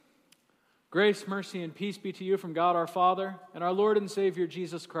Grace, mercy, and peace be to you from God our Father and our Lord and Savior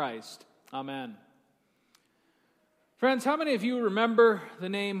Jesus Christ. Amen. Friends, how many of you remember the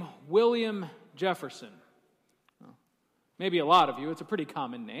name William Jefferson? Well, maybe a lot of you. It's a pretty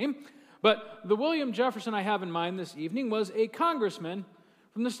common name. But the William Jefferson I have in mind this evening was a congressman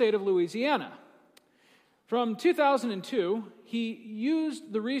from the state of Louisiana. From 2002, he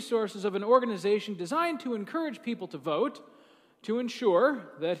used the resources of an organization designed to encourage people to vote to ensure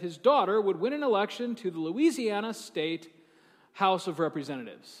that his daughter would win an election to the Louisiana State House of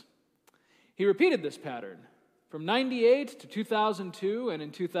Representatives. He repeated this pattern from 1998 to 2002 and in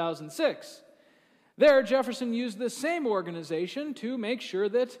 2006. There, Jefferson used this same organization to make sure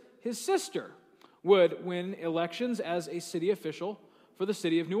that his sister would win elections as a city official for the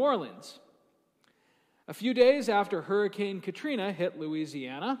city of New Orleans. A few days after Hurricane Katrina hit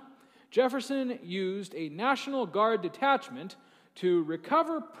Louisiana, Jefferson used a National Guard detachment to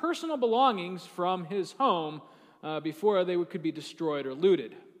recover personal belongings from his home before they could be destroyed or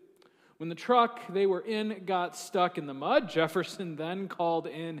looted. When the truck they were in got stuck in the mud, Jefferson then called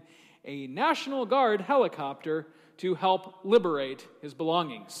in a National Guard helicopter to help liberate his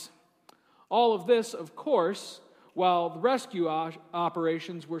belongings. All of this, of course, while the rescue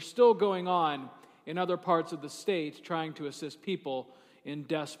operations were still going on in other parts of the state trying to assist people in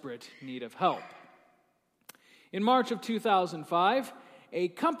desperate need of help. In March of 2005, a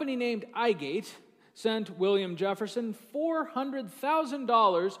company named iGate sent William Jefferson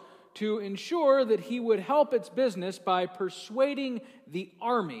 $400,000 to ensure that he would help its business by persuading the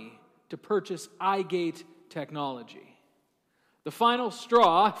Army to purchase iGate technology. The final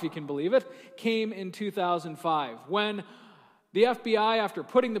straw, if you can believe it, came in 2005 when the FBI, after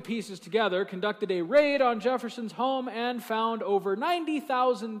putting the pieces together, conducted a raid on Jefferson's home and found over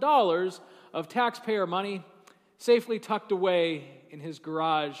 $90,000 of taxpayer money safely tucked away in his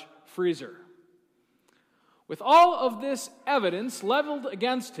garage freezer. With all of this evidence leveled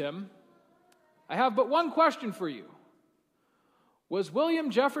against him, I have but one question for you. Was William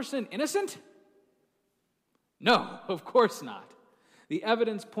Jefferson innocent? No, of course not. The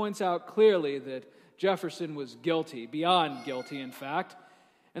evidence points out clearly that Jefferson was guilty, beyond guilty, in fact.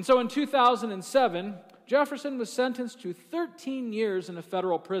 And so in 2007, Jefferson was sentenced to 13 years in a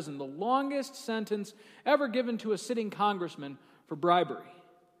federal prison, the longest sentence ever given to a sitting congressman for bribery.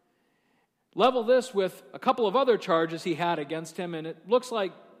 Level this with a couple of other charges he had against him, and it looks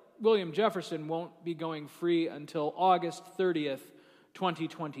like William Jefferson won't be going free until August 30th,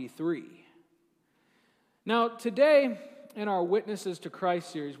 2023. Now, today, in our Witnesses to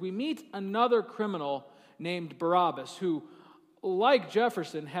Christ series, we meet another criminal named Barabbas who, like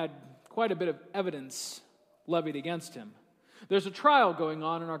Jefferson, had quite a bit of evidence levied against him. There's a trial going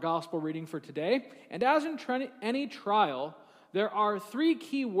on in our gospel reading for today, and as in any trial, there are three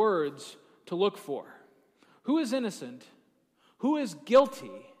key words to look for. Who is innocent, who is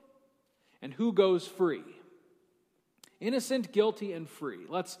guilty, and who goes free? Innocent, guilty, and free.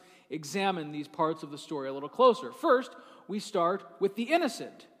 Let's examine these parts of the story a little closer. First, we start with the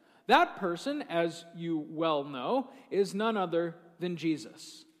innocent. That person, as you well know, is none other than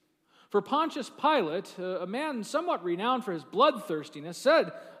Jesus. For Pontius Pilate, a man somewhat renowned for his bloodthirstiness,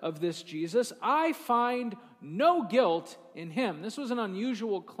 said of this Jesus, "I find no guilt in him." This was an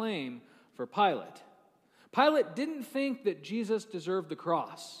unusual claim for Pilate. Pilate didn't think that Jesus deserved the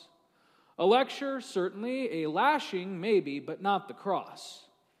cross. A lecture, certainly, a lashing, maybe, but not the cross.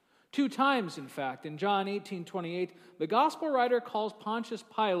 2 times, in fact, in John 18:28, the gospel writer calls Pontius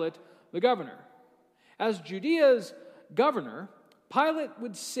Pilate the governor. As Judea's governor, Pilate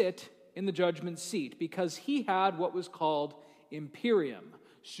would sit in the judgment seat because he had what was called imperium,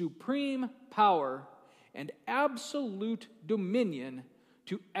 supreme power and absolute dominion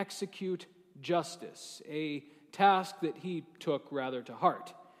to execute justice, a task that he took rather to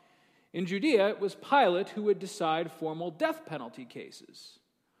heart. In Judea, it was Pilate who would decide formal death penalty cases.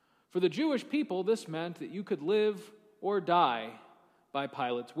 For the Jewish people, this meant that you could live or die by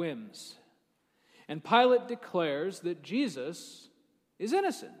Pilate's whims. And Pilate declares that Jesus is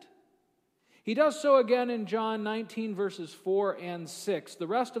innocent. He does so again in John 19, verses 4 and 6. The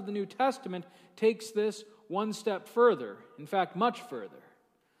rest of the New Testament takes this one step further, in fact, much further.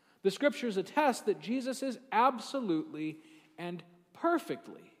 The Scriptures attest that Jesus is absolutely and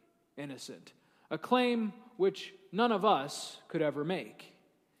perfectly innocent, a claim which none of us could ever make.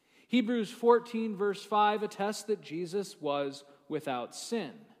 Hebrews 14, verse 5 attests that Jesus was without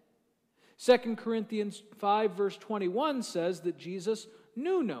sin. 2 Corinthians 5, verse 21 says that Jesus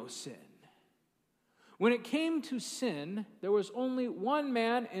knew no sin. When it came to sin, there was only one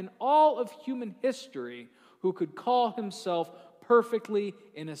man in all of human history who could call himself perfectly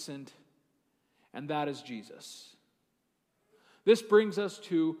innocent, and that is Jesus. This brings us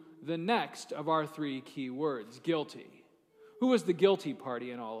to the next of our three key words, guilty. Who was the guilty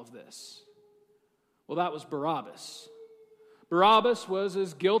party in all of this? Well, that was Barabbas. Barabbas was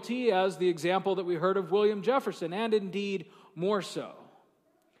as guilty as the example that we heard of William Jefferson, and indeed more so.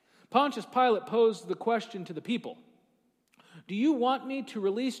 Pontius Pilate posed the question to the people, "Do you want me to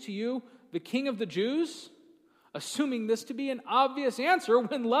release to you the King of the Jews?" Assuming this to be an obvious answer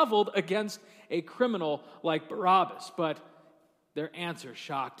when leveled against a criminal like Barabbas. But their answer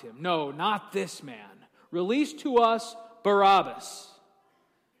shocked him. "No, not this man. Release to us Barabbas."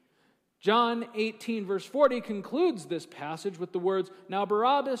 John 18, verse 40 concludes this passage with the words, "Now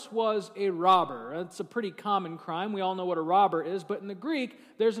Barabbas was a robber." That's a pretty common crime. We all know what a robber is, but in the Greek,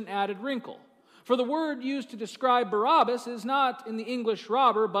 there's an added wrinkle. For the word used to describe Barabbas is not in the English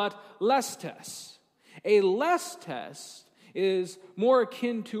robber, but lestes. A lestes is more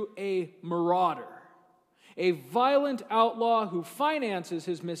akin to a marauder, a violent outlaw who finances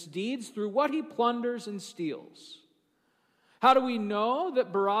his misdeeds through what he plunders and steals. How do we know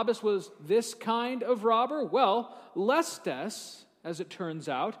that Barabbas was this kind of robber? Well, lestes, as it turns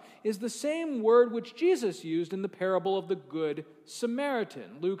out, is the same word which Jesus used in the parable of the Good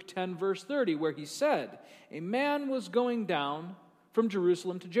Samaritan, Luke 10, verse 30, where he said, "A man was going down from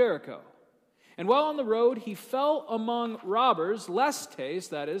Jerusalem to Jericho, and while on the road he fell among robbers, lestes,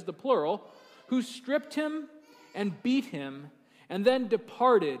 that is, the plural, who stripped him and beat him, and then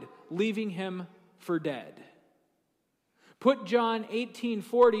departed, leaving him for dead." Put John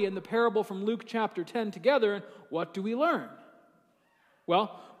 18:40 and the parable from Luke chapter 10 together, and what do we learn?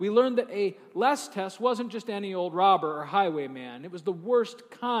 Well, we learn that a lestes wasn't just any old robber or highwayman. It was the worst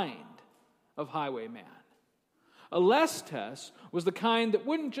kind of highwayman. A lestes was the kind that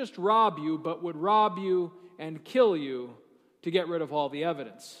wouldn't just rob you, but would rob you and kill you to get rid of all the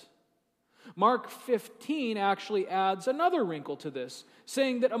evidence. Mark 15 actually adds another wrinkle to this,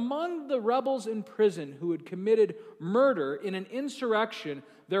 saying that among the rebels in prison who had committed murder in an insurrection,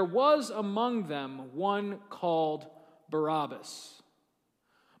 there was among them one called Barabbas.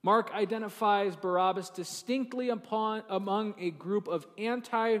 Mark identifies Barabbas distinctly among a group of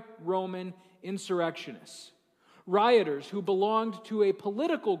anti-Roman insurrectionists, rioters who belonged to a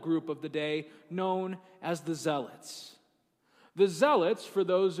political group of the day known as the Zealots. The Zealots, for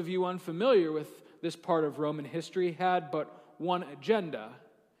those of you unfamiliar with this part of Roman history, had but one agenda,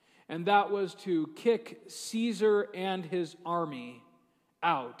 and that was to kick Caesar and his army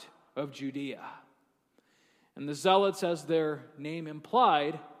out of Judea. And the Zealots, as their name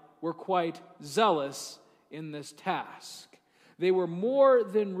implied, were quite zealous in this task. They were more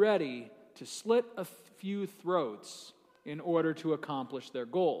than ready to slit a few throats in order to accomplish their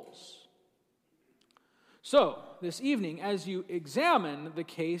goals. So, this evening, as you examine the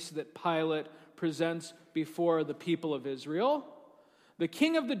case that Pilate presents before the people of Israel, the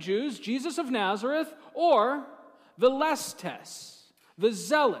King of the Jews, Jesus of Nazareth, or the lestes, the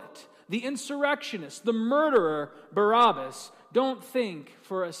zealot, the insurrectionist, the murderer, Barabbas, don't think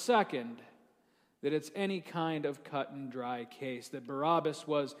for a second that it's any kind of cut and dry case, that Barabbas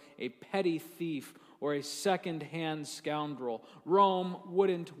was a petty thief or a second-hand scoundrel. Rome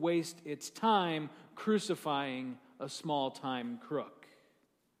wouldn't waste its time crucifying a small-time crook.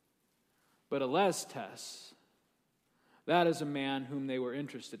 But a lestes, that is a man whom they were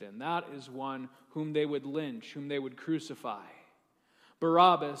interested in. That is one whom they would lynch, whom they would crucify.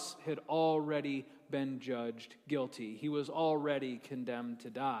 Barabbas had already been judged guilty. He was already condemned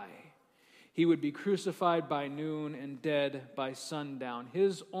to die. He would be crucified by noon and dead by sundown.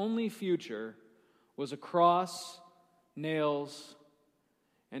 His only future was a cross, nails,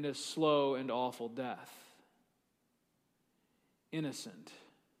 and a slow and awful death. Innocent.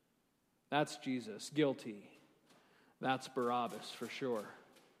 That's Jesus. Guilty. That's Barabbas for sure.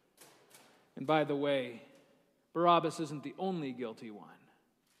 And by the way, Barabbas isn't the only guilty one.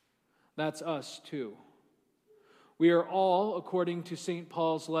 That's us too. We are all, according to St.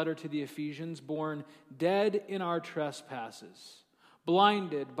 Paul's letter to the Ephesians, born dead in our trespasses,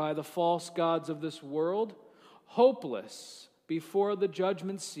 blinded by the false gods of this world, hopeless before the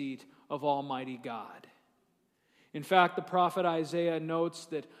judgment seat of Almighty God. In fact, the prophet Isaiah notes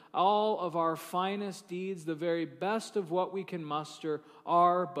that all of our finest deeds, the very best of what we can muster,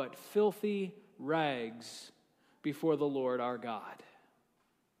 are but filthy rags before the Lord our God.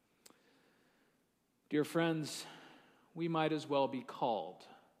 Dear friends, we might as well be called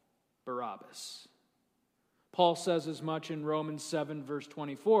Barabbas. Paul says as much in Romans 7, verse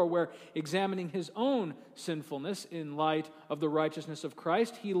 24, where examining his own sinfulness in light of the righteousness of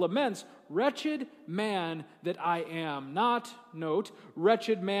Christ, he laments, "Wretched man that I am." Not, note,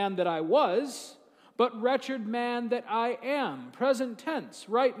 "wretched man that I was," But wretched man that I am, present tense,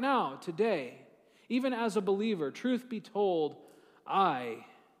 right now, today, even as a believer, truth be told, I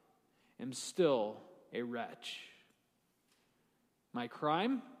am still a wretch. My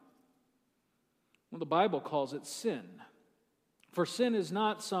crime? Well, the Bible calls it sin. For sin is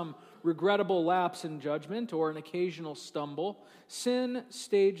not some regrettable lapse in judgment or an occasional stumble. Sin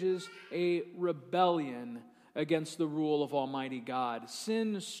stages a rebellion against the rule of Almighty God.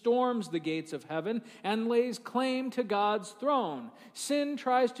 Sin storms the gates of heaven and lays claim to God's throne. Sin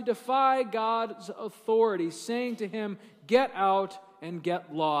tries to defy God's authority, saying to him, "Get out and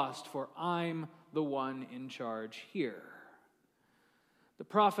get lost, for I'm the one in charge here." The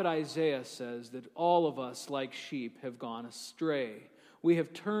prophet Isaiah says that all of us, like sheep, have gone astray. We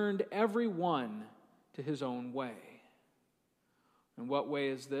have turned every one to his own way. And what way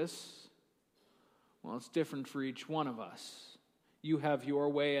is this? Well, it's different for each one of us. You have your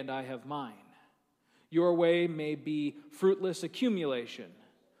way and I have mine. Your way may be fruitless accumulation.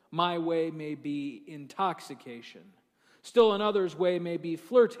 My way may be intoxication. Still another's way may be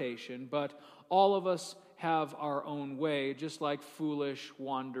flirtation, but all of us have our own way, just like foolish,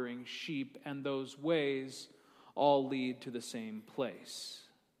 wandering sheep, and those ways all lead to the same place.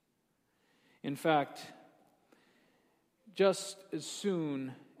 In fact, just as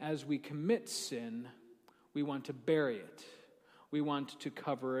soon as we commit sin, we want to bury it. We want to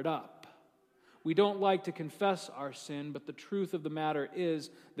cover it up. We don't like to confess our sin, but the truth of the matter is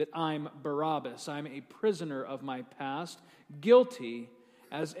that I'm Barabbas. I'm a prisoner of my past, guilty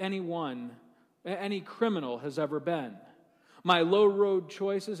as any criminal has ever been. My low-road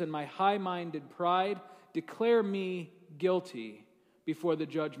choices and my high-minded pride declare me guilty before the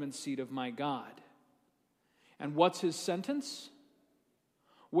judgment seat of my God. And what's his sentence?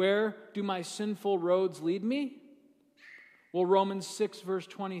 Where do my sinful roads lead me? Well, Romans 6, verse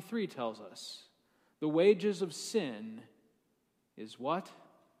 23 tells us, the wages of sin is what?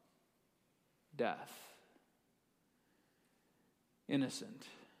 Death. Innocent.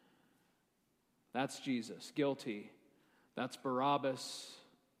 That's Jesus. Guilty. That's Barabbas.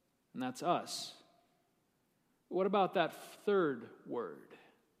 And that's us. What about that third word?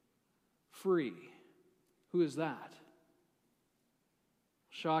 Free. Who is that?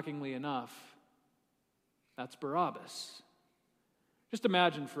 Shockingly enough, that's Barabbas. Just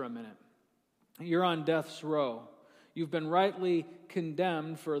imagine for a minute. You're on death's row. You've been rightly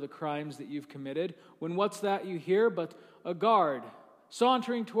condemned for the crimes that you've committed. When what's that you hear but a guard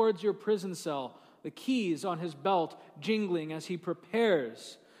sauntering towards your prison cell, the keys on his belt jingling as he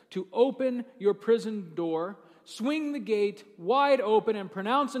prepares to open your prison door, swing the gate wide open and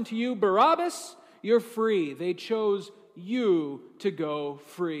pronounce unto you, Barabbas, you're free. They chose you to go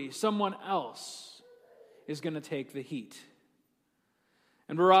free. Someone else is going to take the heat.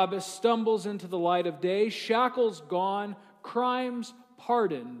 And Barabbas stumbles into the light of day, shackles gone, crimes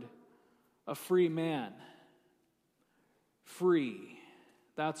pardoned, a free man. Free.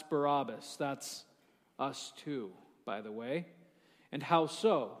 That's Barabbas. That's us too, by the way. And how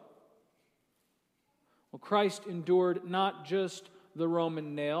so? Well, Christ endured not just the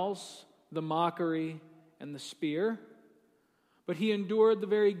Roman nails, the mockery, and the spear, but he endured the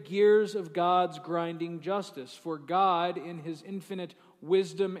very gears of God's grinding justice. For God, in his infinite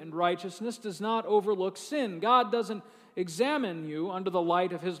wisdom and righteousness, does not overlook sin. God doesn't examine you under the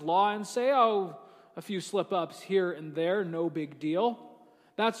light of his law and say, oh, a few slip-ups here and there, no big deal.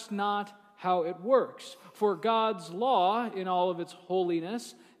 That's not how it works. For God's law, in all of its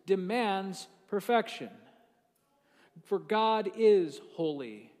holiness, demands perfection. For God is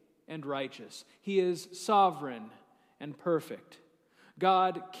holy and righteous. He is sovereign and perfect.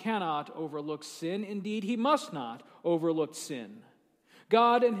 God cannot overlook sin. Indeed, he must not overlook sin.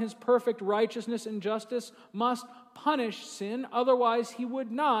 God, in his perfect righteousness and justice, must punish sin, otherwise he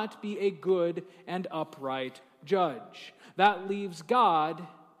would not be a good and upright judge. That leaves God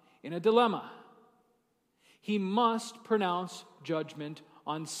in a dilemma. He must pronounce judgment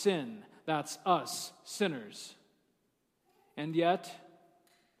on sin. That's us, sinners. And yet,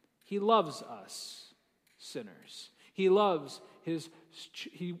 he loves us, sinners. He loves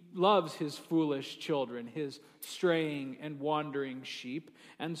his foolish children, his straying and wandering sheep.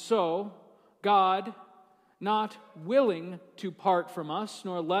 And so, God, not willing to part from us,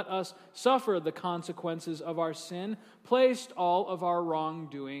 nor let us suffer the consequences of our sin, placed all of our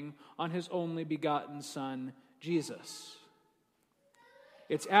wrongdoing on his only begotten Son, Jesus.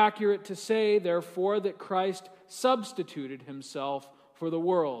 It's accurate to say, therefore, that Christ substituted himself for the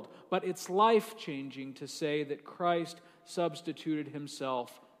world, but it's life-changing to say that Christ substituted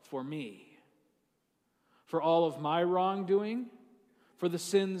himself for me. For all of my wrongdoing, for the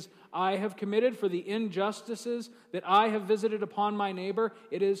sins I have committed, for the injustices that I have visited upon my neighbor.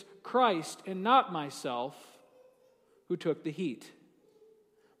 It is Christ and not myself who took the heat.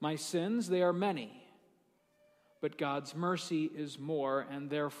 My sins, they are many, but God's mercy is more, and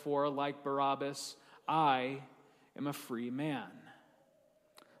therefore, like Barabbas, I am a free man.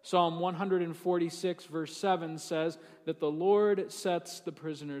 Psalm 146, verse 7 says that the Lord sets the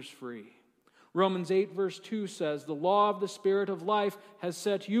prisoners free. Romans 8, verse 2 says, the law of the Spirit of life has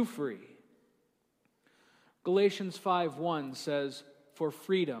set you free. Galatians 5:1 says, for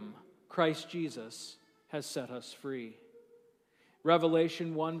freedom, Christ Jesus has set us free.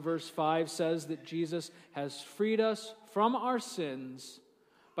 Revelation 1, verse 5 says that Jesus has freed us from our sins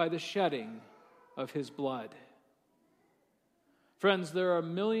by the shedding of his blood. Friends, there are a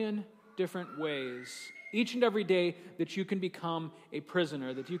million different ways each and every day that you can become a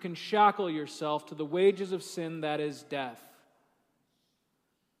prisoner, that you can shackle yourself to the wages of sin, that is death.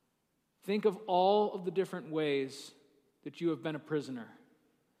 Think of all of the different ways that you have been a prisoner,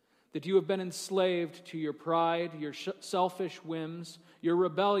 that you have been enslaved to your pride, your selfish whims, your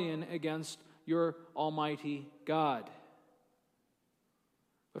rebellion against your almighty God.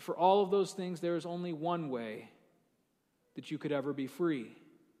 But for all of those things, there is only one way that you could ever be free,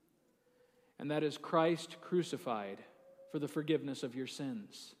 and that is Christ crucified for the forgiveness of your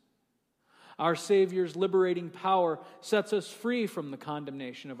sins. Our Savior's liberating power sets us free from the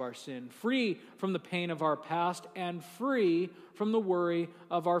condemnation of our sin, free from the pain of our past, and free from the worry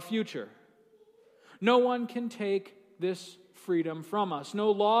of our future. No one can take this freedom from us.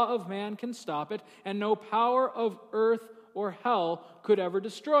 No law of man can stop it, and no power of earth or hell could ever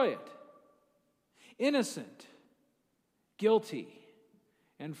destroy it. Innocent, guilty,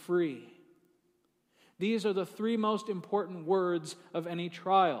 and free. These are the three most important words of any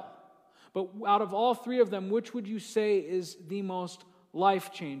trial. But out of all three of them, which would you say is the most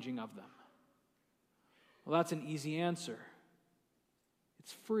life-changing of them? Well, that's an easy answer.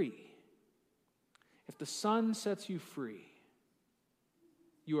 It's free. If the Son sets you free,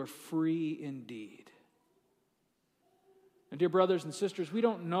 you are free indeed. And dear brothers and sisters, we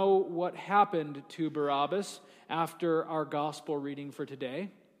don't know what happened to Barabbas after our gospel reading for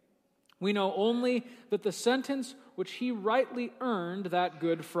today. We know only that the sentence which he rightly earned that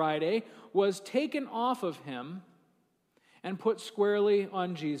Good Friday was taken off of him and put squarely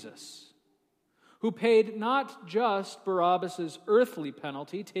on Jesus, who paid not just Barabbas' earthly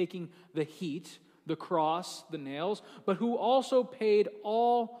penalty, taking the heat, the cross, the nails, but who also paid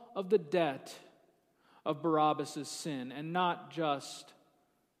all of the debt of Barabbas' sin, and not just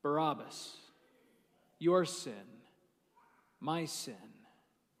Barabbas. Your sin, my sin.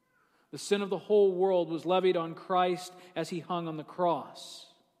 The sin of the whole world was levied on Christ as he hung on the cross.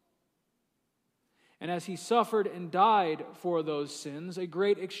 And as he suffered and died for those sins, a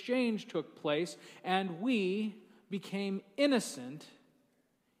great exchange took place, and we became innocent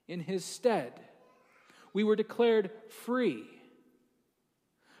in his stead. We were declared free.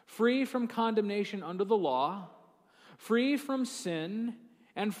 Free from condemnation under the law, free from sin,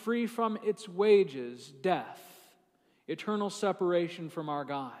 and free from its wages, death, eternal separation from our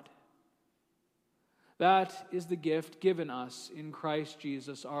God. That is the gift given us in Christ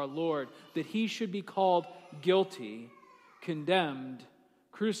Jesus our Lord, that he should be called guilty, condemned,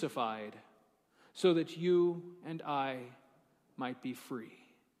 crucified, so that you and I might be free.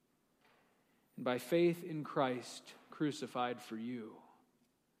 And by faith in Christ crucified for you,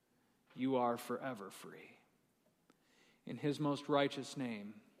 you are forever free. In his most righteous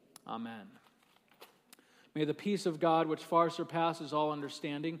name, amen. May the peace of God, which far surpasses all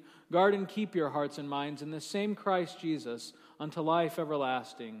understanding, guard and keep your hearts and minds in the same Christ Jesus unto life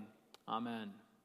everlasting. Amen.